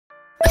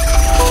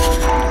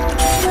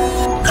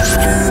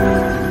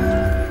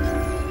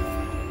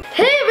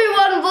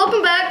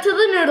Welcome back to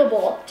the Noodle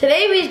Bowl.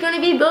 Today we're going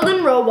to be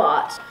building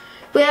robots.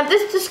 We have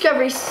this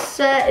discovery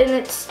set and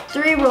it's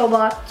 3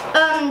 robots.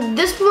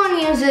 This one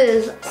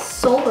uses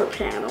solar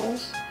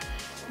panels.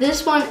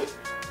 This one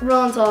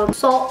runs on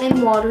salt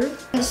and water.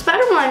 And the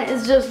spider one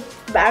is just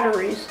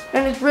batteries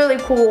and it's really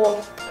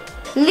cool.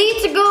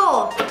 Let's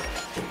go.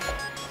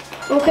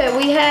 Okay,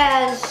 we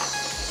have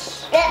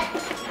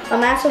a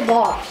massive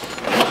box.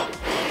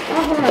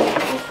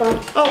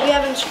 Oh, we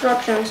have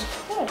instructions.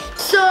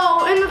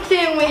 So in the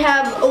thing we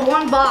have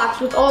one box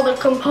with all the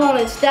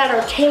components that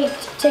are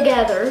taped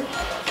together.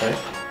 Okay.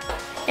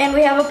 And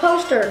we have a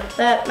poster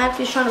that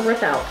Matthew's trying to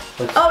rip out.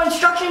 Oh,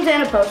 instructions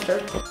and a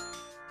poster.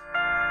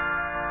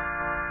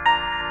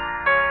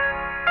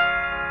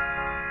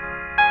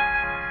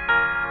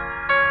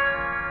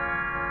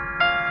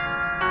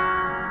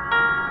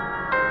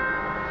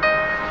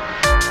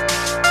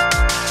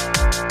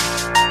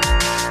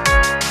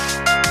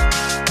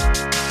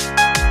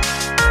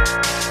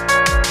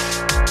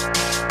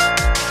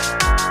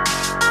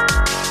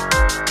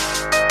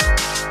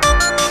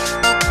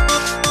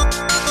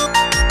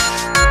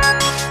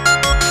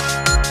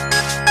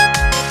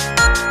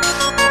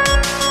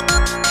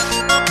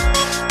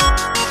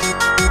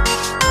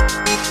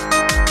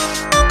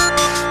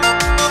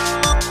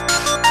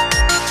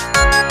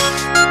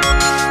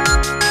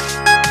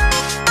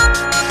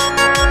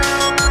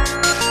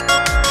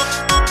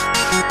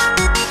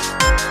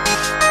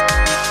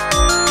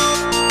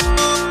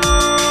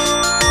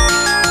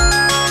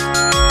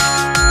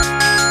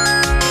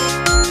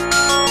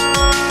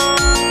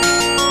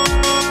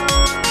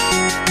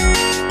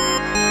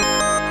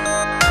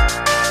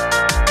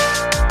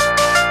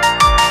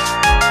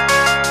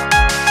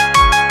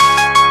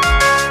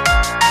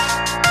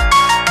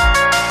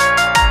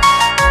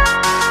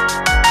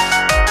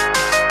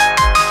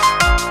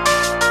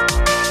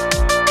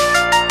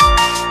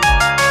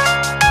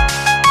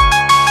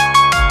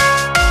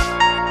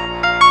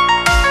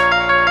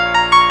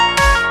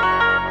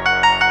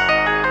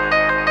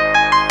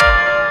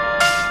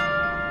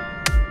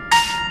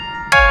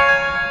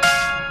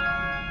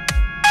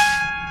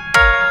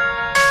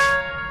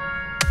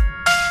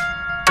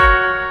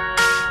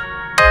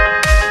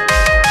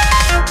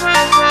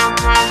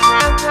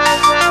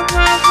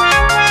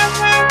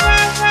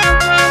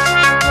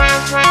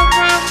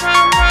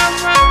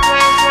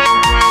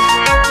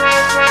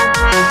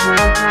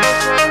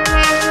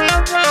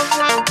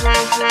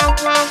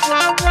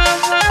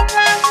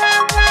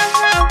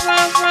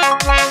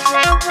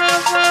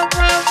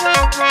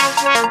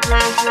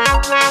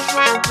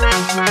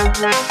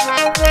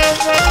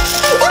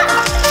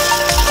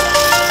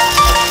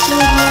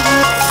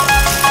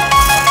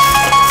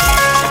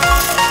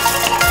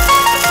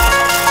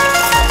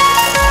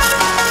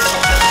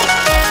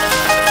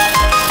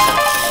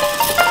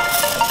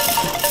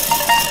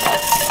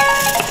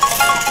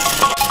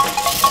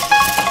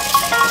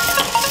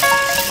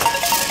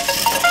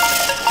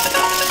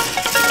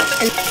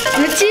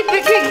 Let's see if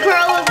it can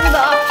crawl over the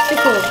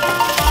obstacle.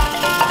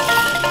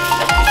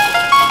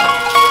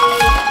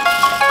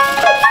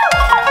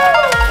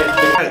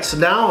 Alright, so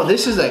now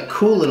this is a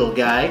cool little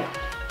guy.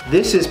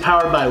 This is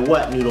powered by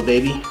what, Noodle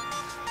baby?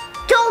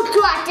 Salt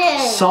water.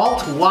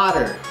 Salt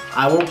water.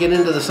 I won't get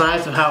into the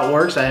science of how it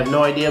works. I have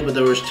no idea, but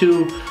there was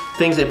 2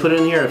 things they put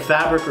in here, a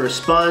fabric or a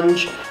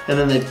sponge, and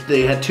then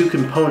they had 2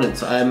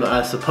 components. I'm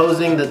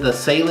supposing that the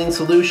saline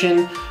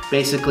solution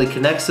basically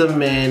connects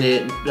them and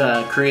it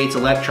creates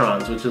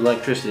electrons, which is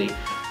electricity.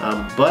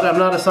 But I'm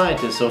not a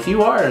scientist, so if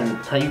you are and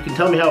you can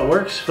tell me how it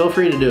works, feel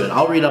free to do it.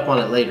 I'll read up on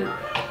it later.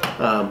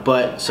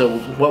 So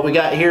what we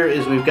got here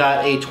is we've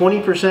got a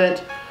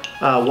 20%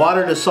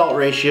 water to salt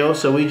ratio,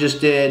 so we just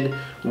did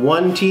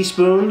 1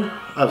 teaspoon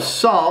of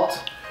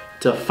salt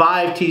to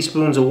 5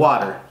 teaspoons of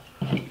water.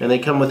 And they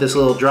come with this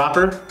little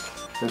dropper.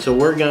 And so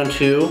we're going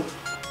to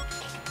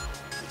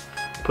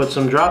put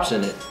some drops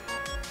in it.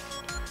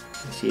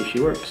 Let's see if she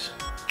works.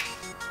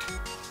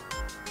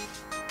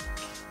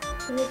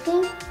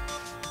 Anything?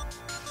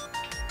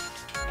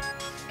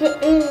 This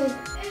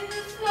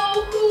is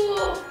so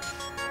cool.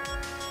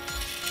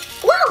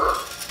 Whoa!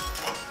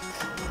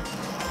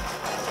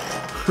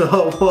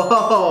 Oh,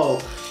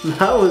 whoa,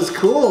 that was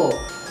cool.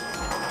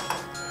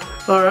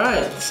 All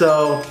right,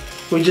 so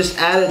we just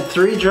added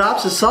 3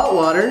 drops of salt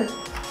water,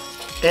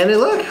 and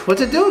look,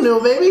 what's it doing,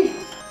 Noodle baby?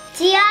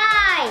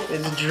 Drive.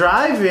 It's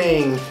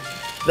driving.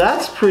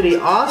 That's pretty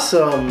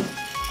awesome.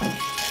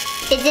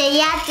 It's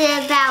after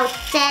about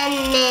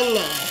 10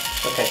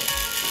 minutes. Okay,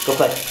 go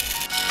play.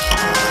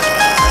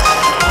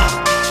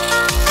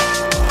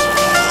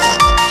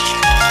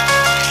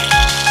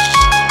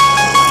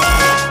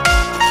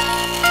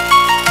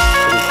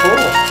 Pretty cool.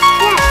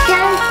 Yeah,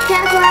 can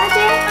I go out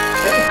there?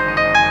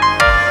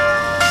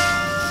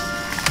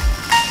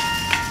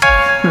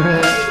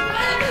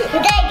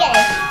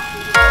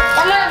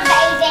 Come on,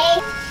 baby.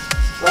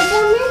 What's a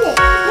minute?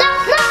 No,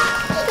 no,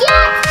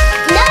 yes,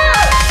 no,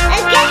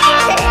 again.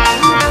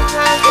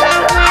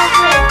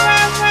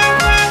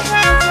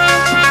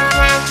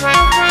 Come on.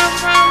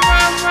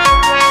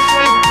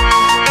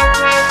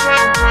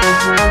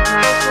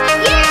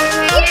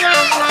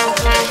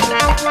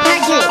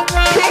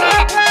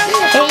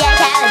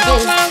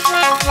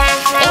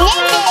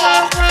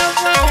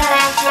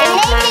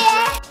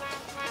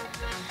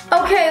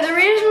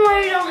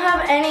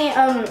 any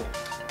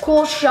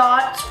cool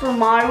shots for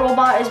my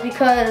robot is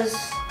because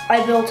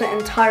I built it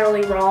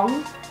entirely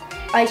wrong.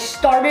 I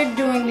started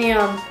doing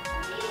the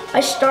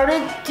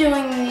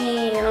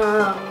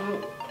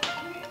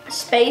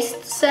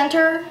space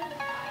center,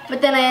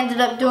 but then I ended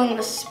up doing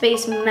the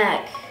space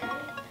mech,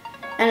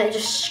 and it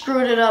just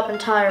screwed it up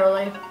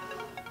entirely.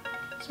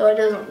 So it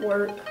doesn't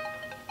work.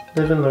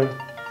 Live and learn.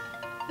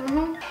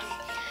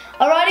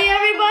 Alrighty,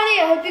 everybody.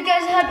 I hope you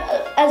guys had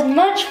as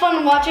much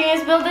fun watching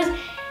us build this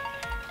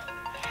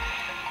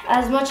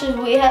as much as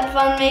we had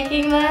fun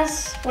making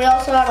this. We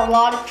also had a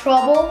lot of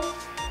trouble,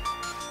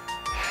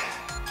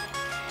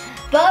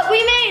 but we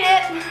made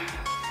it.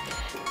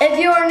 If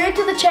you are new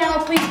to the channel,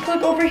 please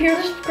click over here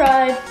to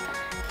subscribe.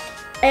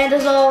 And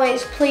as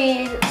always,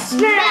 please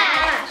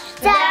Smash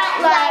that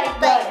like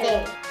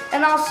button.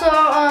 And also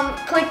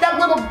click that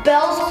little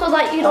bell so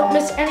that you don't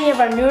miss any of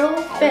our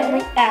Noodle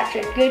family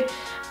action.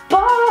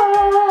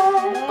 Goodbye.